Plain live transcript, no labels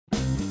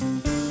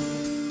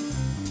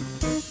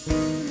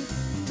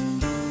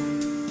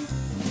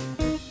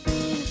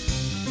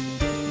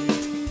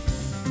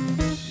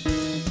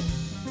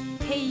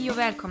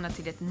välkomna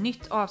till ett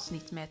nytt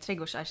avsnitt med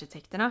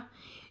Trädgårdsarkitekterna.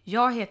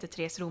 Jag heter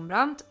Therese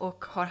Rombrant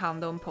och har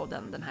hand om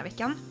podden den här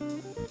veckan.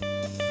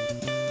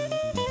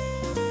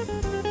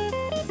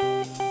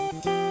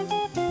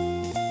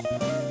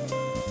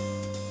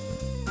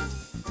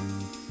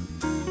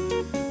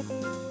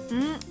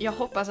 Jag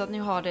hoppas att ni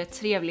har det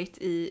trevligt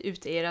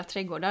ute i era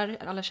trädgårdar,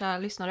 alla kära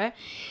lyssnare.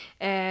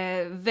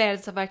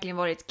 Vädret har verkligen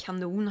varit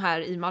kanon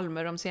här i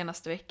Malmö de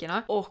senaste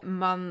veckorna och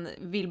man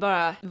vill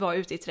bara vara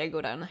ute i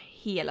trädgården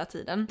hela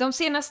tiden. De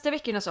senaste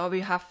veckorna så har vi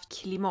ju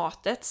haft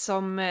klimatet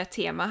som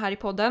tema här i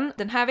podden.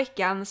 Den här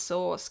veckan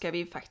så ska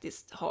vi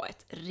faktiskt ha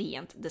ett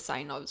rent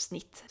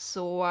designavsnitt.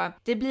 Så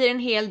det blir en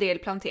hel del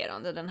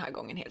planterande den här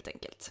gången helt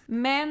enkelt.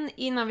 Men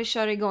innan vi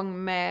kör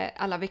igång med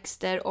alla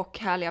växter och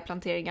härliga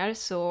planteringar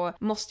så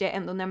måste jag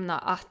ändå nämna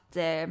att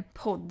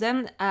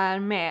podden är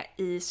med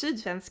i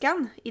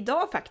Sydsvenskan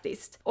idag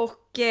faktiskt.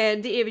 Och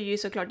det är vi ju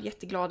såklart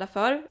jätteglada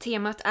för.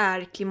 Temat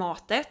är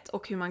klimatet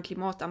och hur man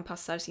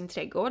klimatanpassar sin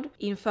trädgård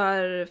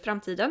inför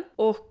framtiden.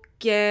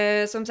 Och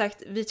som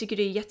sagt, vi tycker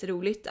det är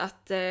jätteroligt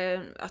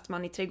att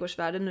man i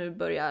trädgårdsvärlden nu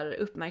börjar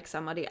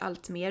uppmärksamma det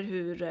allt mer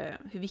hur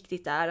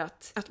viktigt det är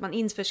att man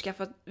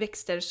införskaffar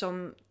växter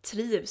som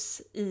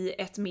trivs i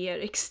ett mer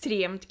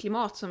extremt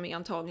klimat som vi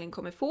antagligen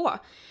kommer få.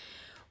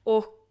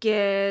 Och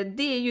det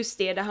är just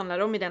det handlar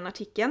om i den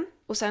artikeln.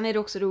 Och sen är det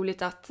också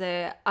roligt att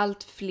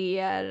allt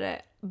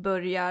fler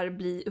börjar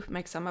bli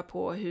uppmärksamma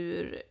på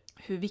hur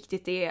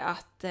viktigt det är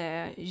att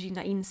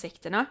gynna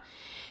insekterna.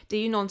 Det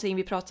är ju någonting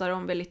vi pratar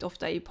om väldigt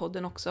ofta i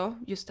podden också.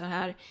 Just den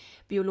här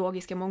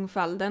biologiska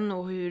mångfalden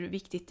och hur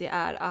viktigt det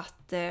är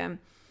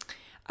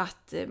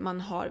att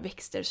man har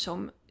växter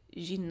som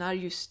gynnar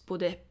just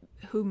både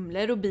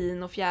humlor och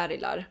bin och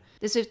fjärilar.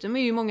 Dessutom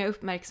är ju många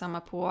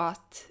uppmärksamma på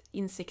att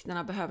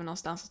insekterna behöver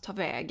någonstans att ta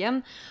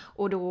vägen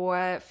och då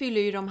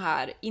fyller ju de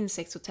här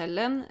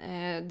insektshotellen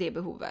det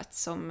behovet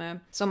som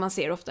man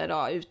ser ofta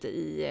idag ute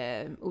i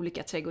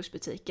olika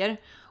trädgårdsbutiker.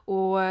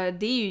 Och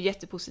det är ju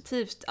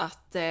jättepositivt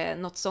att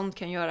något sånt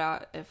kan göra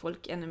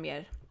folk ännu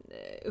mer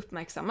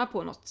uppmärksamma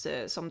på något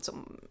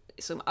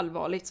som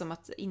allvarligt som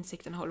att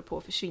insekterna håller på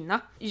att försvinna.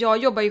 Jag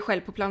jobbar ju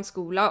själv på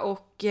plantskola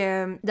och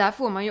där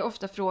får man ju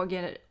ofta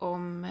frågor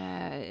om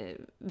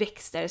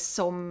växter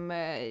som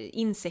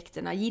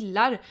insekterna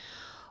gillar.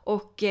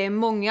 Och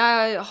många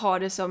har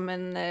det som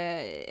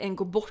en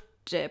gå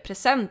bort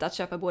present att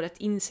köpa både ett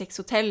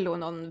insektshotell och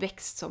någon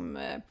växt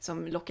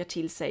som lockar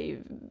till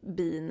sig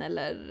bin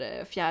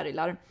eller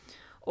fjärilar.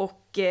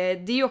 Och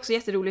det är ju också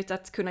jätteroligt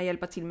att kunna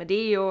hjälpa till med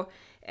det och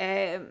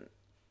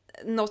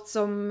något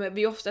som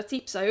vi ofta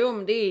tipsar ju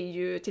om det är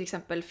ju till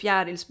exempel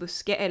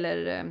fjärilsbuske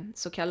eller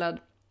så kallad,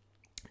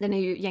 den är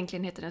ju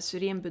egentligen heter den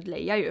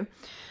syrenbudleja ju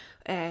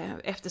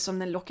eftersom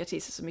den lockar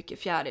till sig så mycket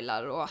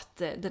fjärilar och att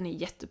den är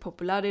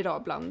jättepopulär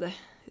idag bland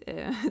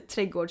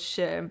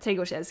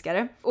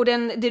trädgårdsälskare. Och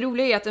det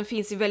roliga är att den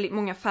finns i väldigt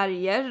många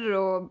färger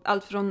och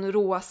allt från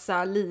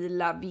rosa,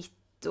 lila,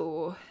 vitt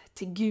och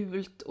till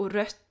gult och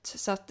rött.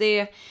 Så att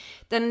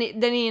den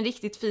är en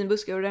riktigt fin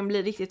buske och den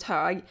blir riktigt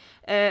hög.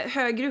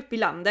 Högre upp i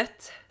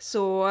landet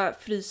så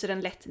fryser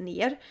den lätt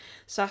ner.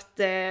 Så att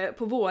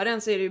på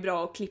våren så är det ju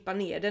bra att klippa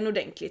ner den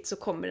ordentligt så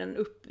kommer den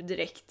upp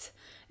direkt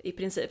i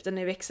princip.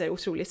 Den växer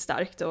otroligt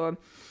starkt och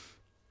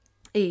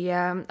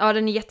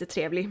den är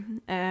jättetrevlig.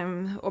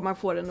 Och man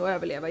får den att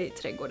överleva i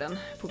trädgården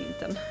på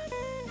vintern.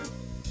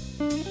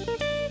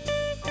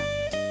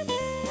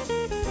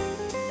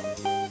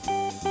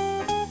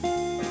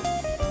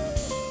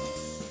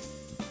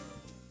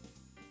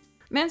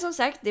 Men som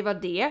sagt, det var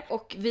det.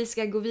 Och vi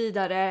ska gå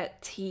vidare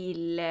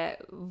till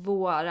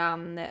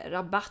våran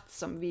rabatt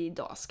som vi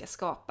idag ska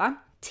skapa.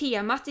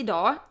 Temat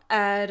idag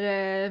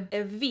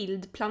är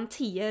vild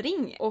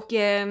plantering. Och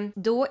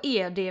då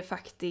är det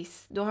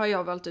faktiskt, då har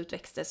jag valt ut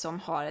växter som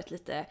har ett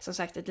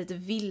lite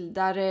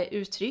vildare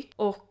uttryck.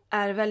 Och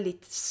är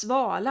väldigt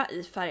svala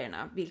i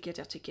färgerna, vilket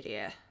jag tycker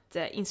är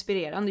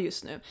inspirerande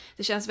just nu.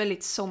 Det känns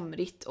väldigt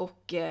somrigt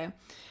och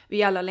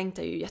vi alla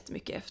längtar ju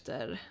jättemycket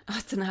efter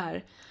att den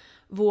här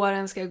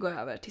våren ska gå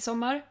över till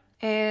sommar.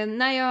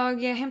 När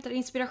jag hämtade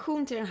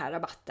inspiration till den här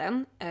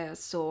rabatten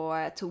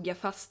så tog jag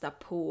fasta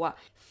på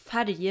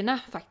färgerna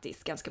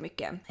faktiskt ganska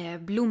mycket.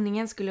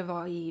 Blomningen skulle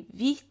vara i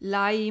vitt,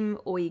 lime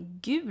och i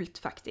gult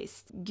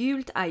faktiskt.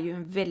 Gult är ju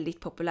en väldigt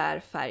populär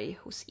färg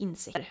hos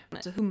insekter.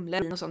 Så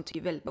humlor och sånt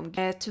tycker väldigt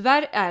om.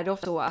 Tyvärr är det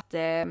ofta så att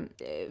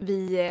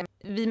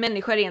vi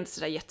människor är inte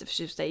sådär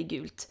jätteförtjusta i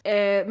gult.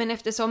 Men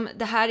eftersom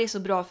det här är så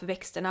bra för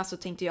växterna så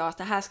tänkte jag att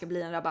det här ska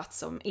bli en rabatt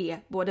som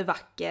är både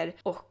vacker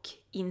och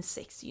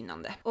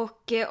insektsgynnande.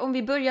 Och om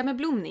vi börjar med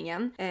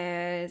blomningen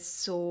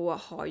så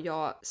har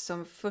jag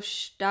som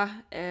första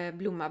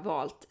blomma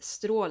valt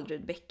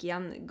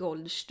strålrudbeckian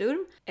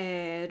goldsturm.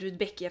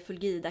 Rudbeckia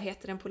fulgida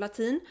heter den på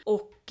latin.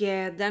 Och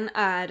den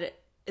är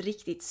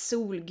riktigt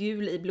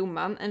solgul i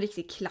blomman. En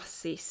riktigt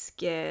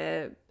klassisk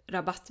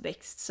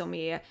rabattväxt som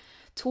är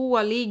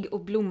tålig och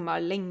blommar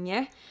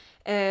länge.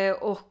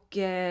 Och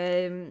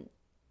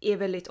är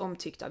väldigt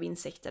omtyckt av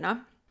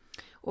insekterna.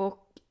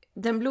 Och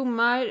Den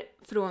blommar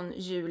från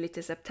juli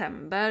till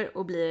september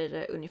och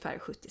blir ungefär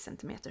 70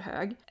 cm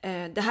hög.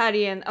 Det här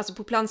är alltså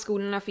på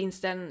plantskolorna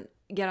finns den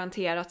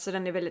garanterat, så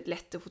den är väldigt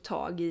lätt att få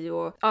tag i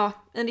och ja,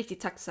 en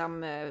riktigt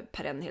tacksam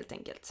perenn helt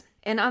enkelt.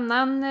 En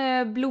annan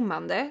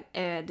blommande,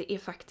 det är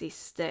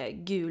faktiskt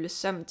gul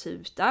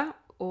sömntuta.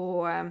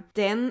 Och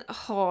den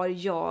har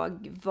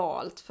jag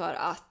valt för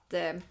att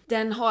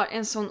den har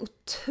en sån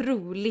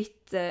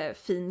otroligt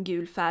fin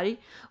gul färg.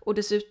 Och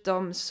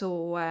dessutom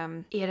så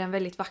är den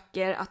väldigt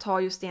vacker att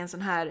ha just i en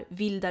sån här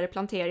vildare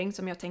plantering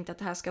som jag tänkte att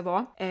det här ska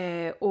vara.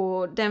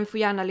 Och den får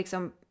gärna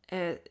liksom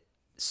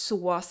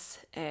sås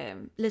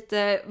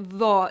lite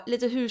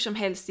hur som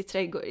helst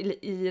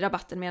i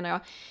rabatten menar jag.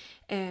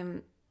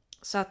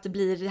 Så att det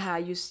blir det här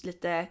just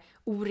lite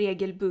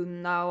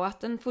oregelbundna och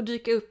att den får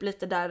dyka upp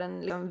lite där den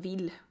liksom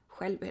vill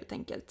själv helt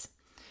enkelt.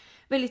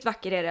 Väldigt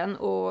vacker är den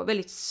och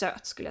väldigt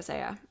söt skulle jag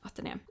säga att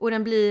den är. Och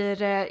den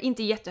blir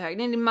inte jättehög,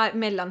 den är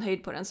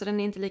mellanhöjd på den så den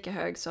är inte lika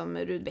hög som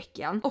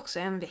rudbeckian. Också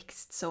en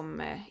växt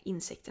som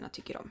insekterna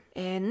tycker om.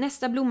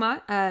 Nästa blomma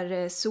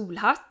är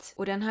solhatt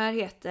och den här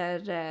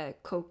heter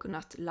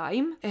coconut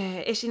lime.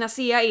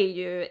 Echinacea är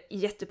ju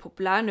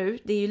jättepopulär nu.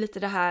 Det är ju lite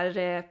det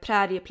här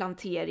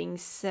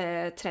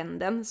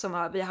prärieplanterinstrenden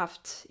som vi har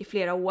haft i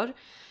flera år.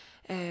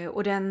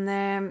 Och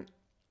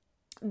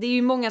det är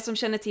ju många som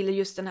känner till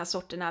just den här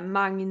sorterna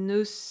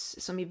Magnus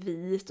som är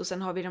vit och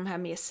sen har vi de här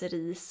mer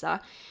cerisa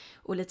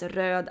och lite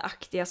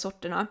rödaktiga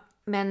sorterna.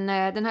 Men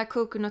den här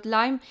coconut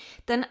lime,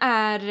 den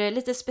är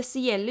lite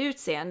speciell i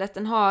utseendet.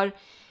 Den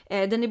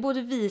är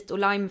både vit och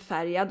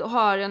limefärgad och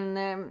har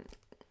en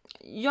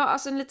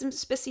lite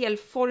speciell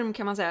form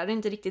kan man säga. Det är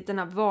inte riktigt den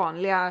här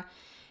vanliga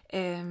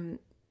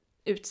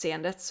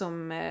utseendet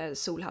som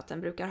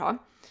solhatten brukar ha.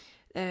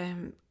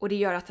 Och det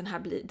gör att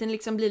den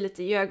liksom blir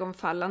lite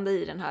ögonfallande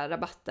i den här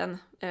rabatten.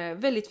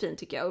 Väldigt fin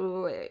tycker jag.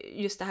 Och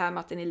just det här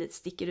med att den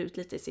sticker ut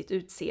lite i sitt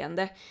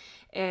utseende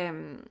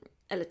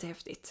är lite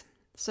häftigt.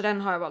 Så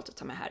den har jag valt att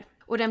ta med här.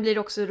 Och den blir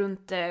också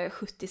runt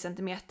 70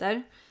 cm.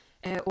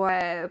 Och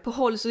på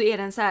håll så är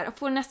den så här,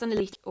 får nästan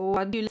lite,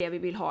 och det är det vi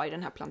vill ha i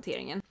den här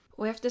planteringen.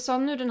 Och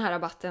eftersom nu den här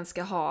rabatten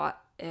ska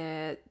ha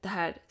det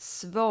här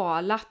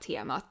svala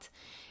temat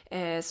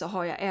så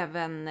har jag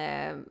även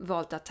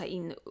valt att ta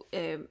in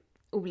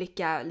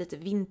olika lite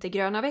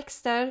vintergröna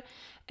växter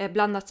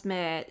blandat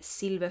med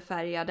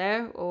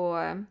silverfärgade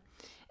och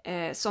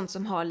sånt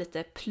som har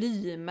lite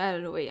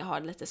plymer och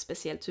har lite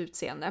speciellt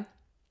utseende.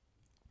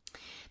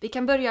 Vi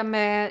kan börja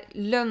med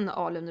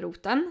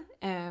lönnalunroten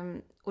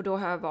och då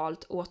har jag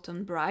valt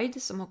Autumn Bride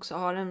som också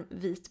har en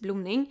vit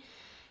blomning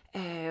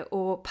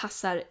och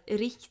passar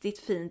riktigt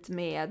fint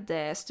med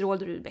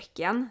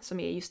strålrudbeckian som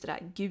är just det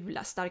där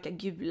gula, starka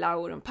gula,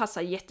 och de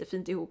passar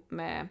jättefint ihop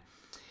med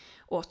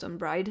Autumn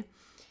Bride.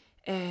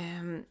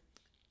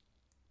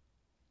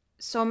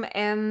 Som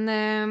en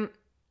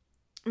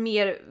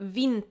mer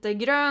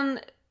vintergrön,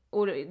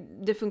 och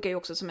det funkar ju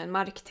också som en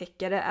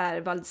marktäckare,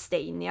 är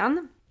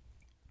Waldsteinian.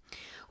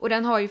 Och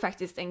den har ju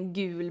faktiskt en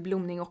gul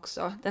blomning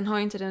också. Den har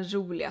ju inte den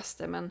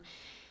roligaste, men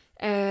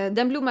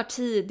den blommar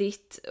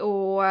tidigt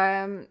och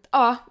är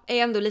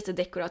ändå lite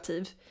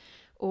dekorativ.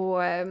 Och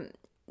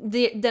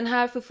den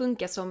här får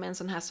funka som en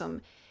sån här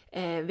som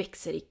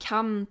växer i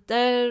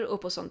kanter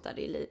och på sånt där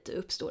det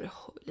uppstår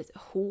lite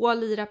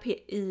hål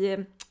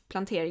i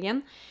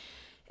planteringen.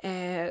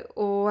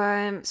 Och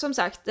som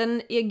sagt,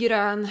 den är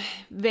grön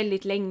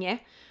väldigt länge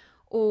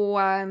och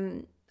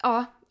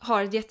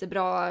har ett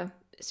jättebra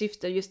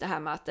syfte, just det här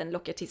med att den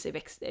lockar till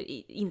sig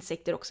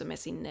insekter också med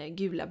sin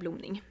gula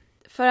blomning.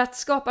 För att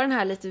skapa den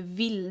här lite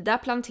vilda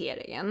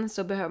planteringen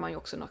så behöver man ju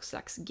också något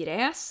slags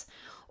gräs.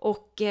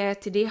 Och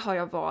till det har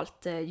jag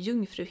valt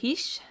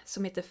jungfruhirs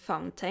som heter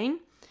Fountain.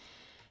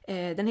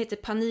 Den heter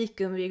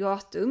Panicum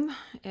vigatum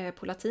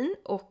på latin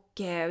och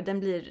den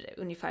blir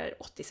ungefär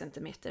 80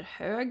 cm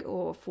hög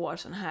och får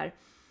sån här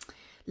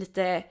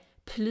lite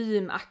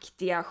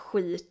plymaktiga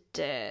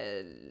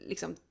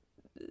liksom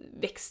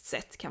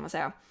växtsätt kan man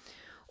säga.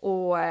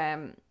 Och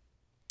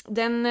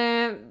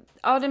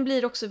den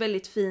blir också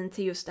väldigt fin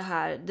till just det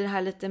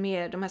här lite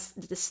mer, de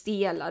här lite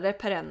stelare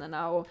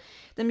perennerna, och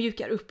den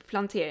mjukar upp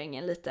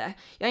planteringen lite.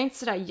 Jag är inte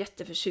sådär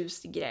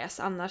jätteförtjust i gräs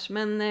annars,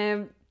 men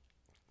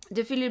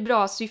det fyller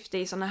bra syfte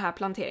i såna här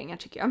planteringar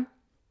tycker jag.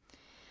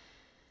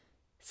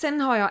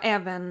 Sen har jag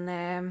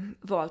även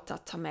valt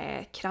att ta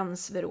med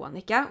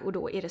kransveronika, och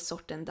då är det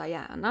sorten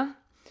Diana.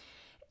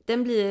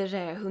 Den blir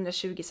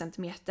 120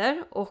 cm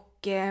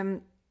och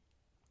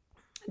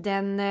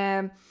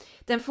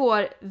den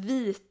får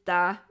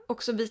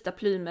också vita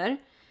plymer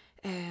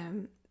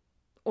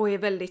och är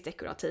väldigt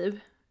dekorativ.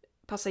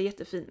 Passar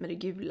jättefint med det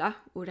gula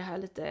och det här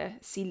lite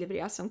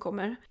silvriga som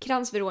kommer.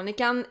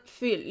 Kransveronikan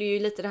fyller ju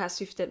lite det här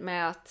syftet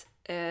med att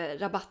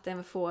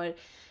rabatten får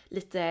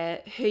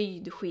lite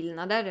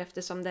höjdskillnader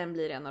eftersom den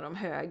blir en av de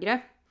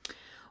högre.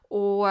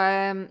 Och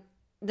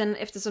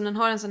eftersom den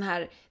har en sån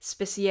här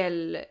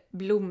speciell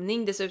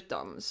blomning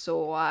dessutom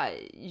så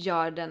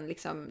gör den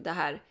liksom det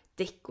här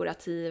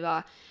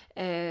dekorativa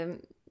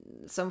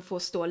som får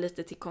stå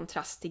lite till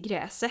kontrast till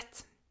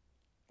gräset.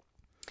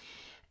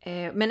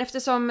 Men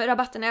eftersom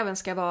rabatten även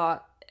ska vara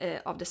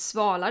av det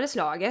svalare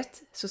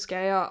slaget så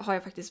har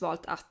jag faktiskt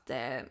valt att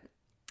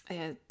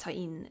ta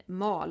in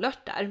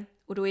malört där.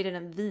 Och då är det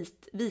den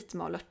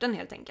vitmalörten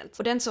helt enkelt.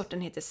 Och den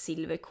sorten heter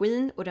Silver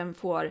Queen och den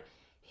får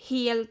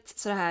helt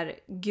så här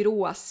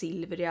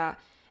gråsilvriga,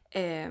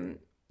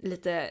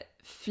 lite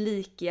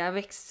flikiga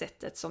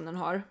växtsättet som den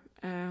har.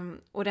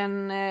 Och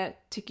den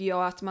tycker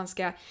jag att man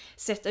ska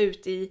sätta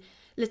ut i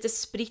lite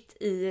spritt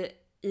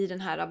i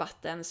den här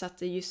rabatten så att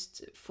det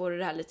just får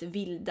det här lite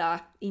vilda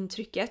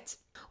intrycket.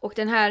 Och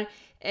den här,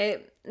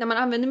 när man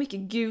använder mycket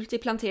gult i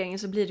planteringen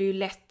så blir det ju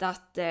lätt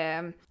att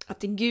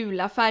de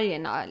gula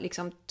färgerna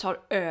liksom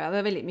tar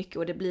över väldigt mycket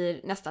och det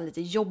blir nästan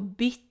lite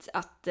jobbigt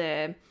att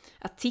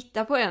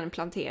titta på den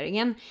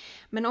planteringen.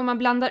 Men om man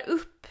blandar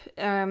upp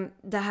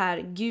det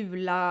här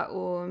gula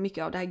och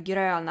mycket av det här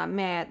gröna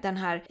med den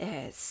här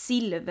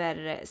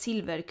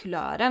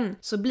silverkulören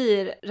så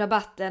blir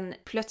rabatten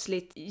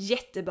plötsligt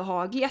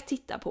jättebehaglig att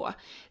titta på.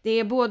 Det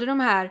är både de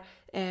här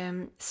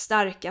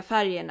starka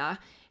färgerna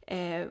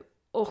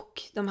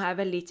och de här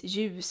väldigt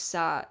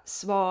ljusa,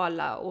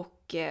 svala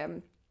och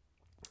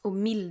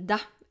milda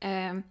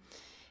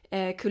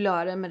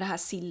kulören med det här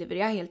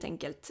silvriga helt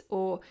enkelt.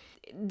 Och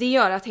det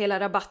gör att hela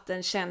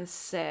rabatten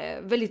känns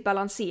väldigt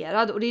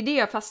balanserad och det är det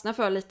jag fastnar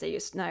för lite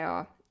just när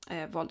jag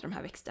valde de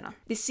här växterna.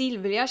 Det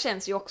silvriga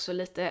känns ju också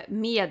lite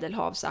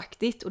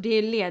medelhavsaktigt och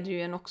det leder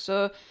ju en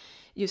också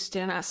just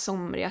till den här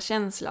somriga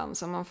känslan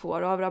som man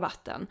får av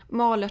rabatten.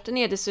 Malörten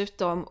är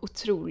dessutom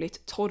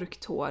otroligt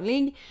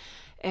torktålig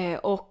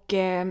och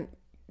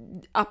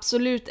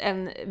absolut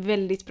en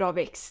väldigt bra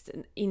växt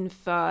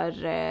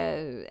inför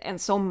en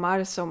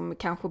sommar som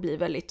kanske blir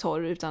väldigt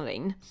torr utan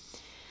regn.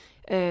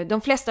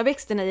 De flesta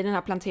växterna i den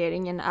här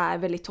planteringen är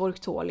väldigt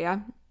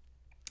torktåliga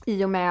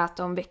i och med att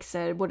de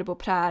växer både på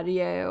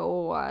prärie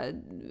och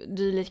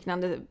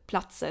liknande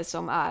platser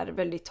som är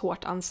väldigt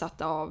hårt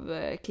ansatta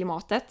av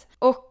klimatet.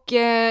 Och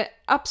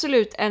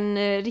absolut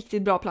en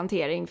riktigt bra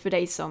plantering för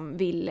dig som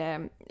vill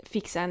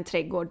fixa en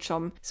trädgård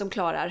som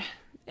klarar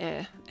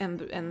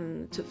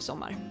en tuff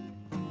sommar.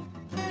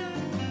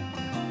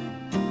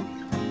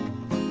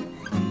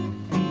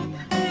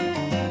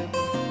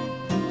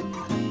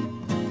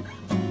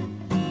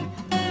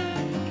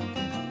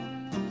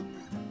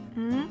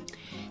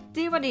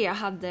 Det var det jag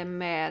hade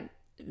med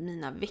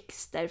mina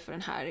växter för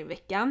den här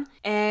veckan.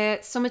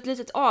 Som ett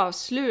litet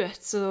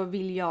avslut så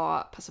vill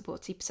jag passa på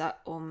att tipsa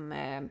om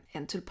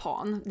en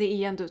tulpan. Det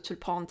är ändå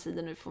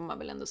tulpantiden nu får man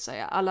väl ändå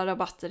säga. Alla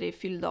rabatter är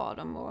fyllda av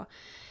dem och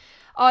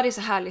ja, det är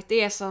så härligt.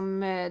 Det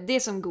är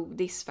som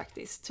godis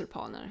faktiskt,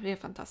 tulpaner. Det är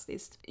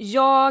fantastiskt.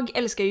 Jag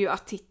älskar ju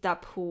att titta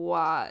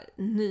på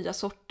nya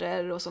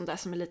sorter och sånt där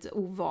som är lite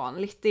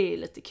ovanligt. Det är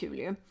lite kul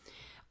ju.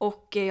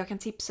 Och jag kan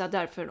tipsa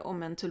därför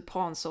om en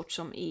tulpansort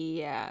som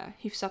är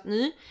hyfsat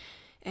ny.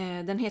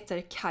 Den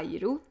heter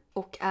Kairo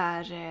och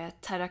är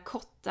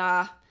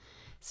terrakotta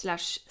 /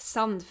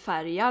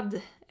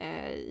 sandfärgad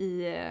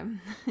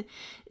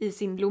i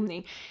sin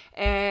blomning.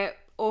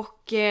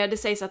 Och det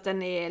sägs att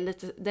den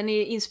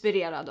är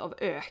inspirerad av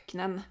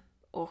öknen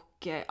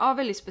och ja,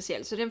 väldigt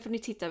speciell. Så den får ni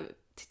titta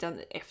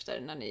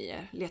efter när ni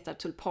letar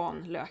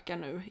tulpanlökar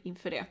nu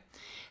inför det.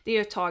 Det är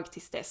ju ett tag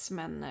tills dess,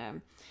 men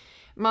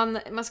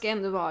man ska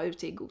ändå vara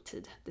ute i god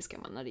tid. Det ska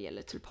man när det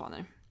gäller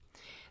tulpaner.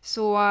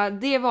 Så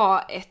det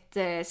var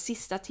ett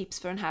sista tips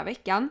för den här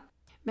veckan.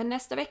 Men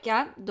nästa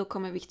vecka då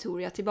kommer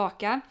Victoria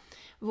tillbaka,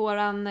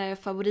 våran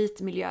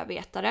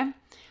favoritmiljövetare.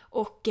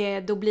 Och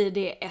då blir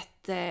det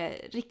ett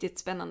riktigt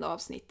spännande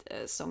avsnitt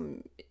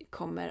som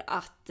kommer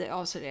att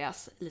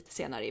avslöjas lite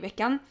senare i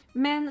veckan.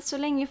 Men så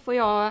länge får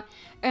jag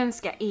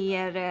önska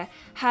er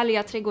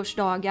härliga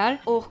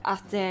trädgårdsdagar och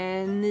att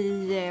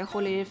ni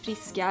håller er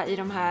friska i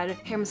de här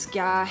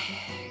hemska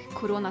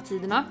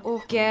coronatiderna.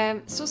 Och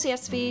så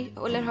ses vi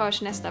eller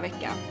hörs nästa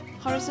vecka.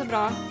 Ha det så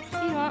bra.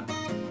 Hej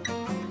då!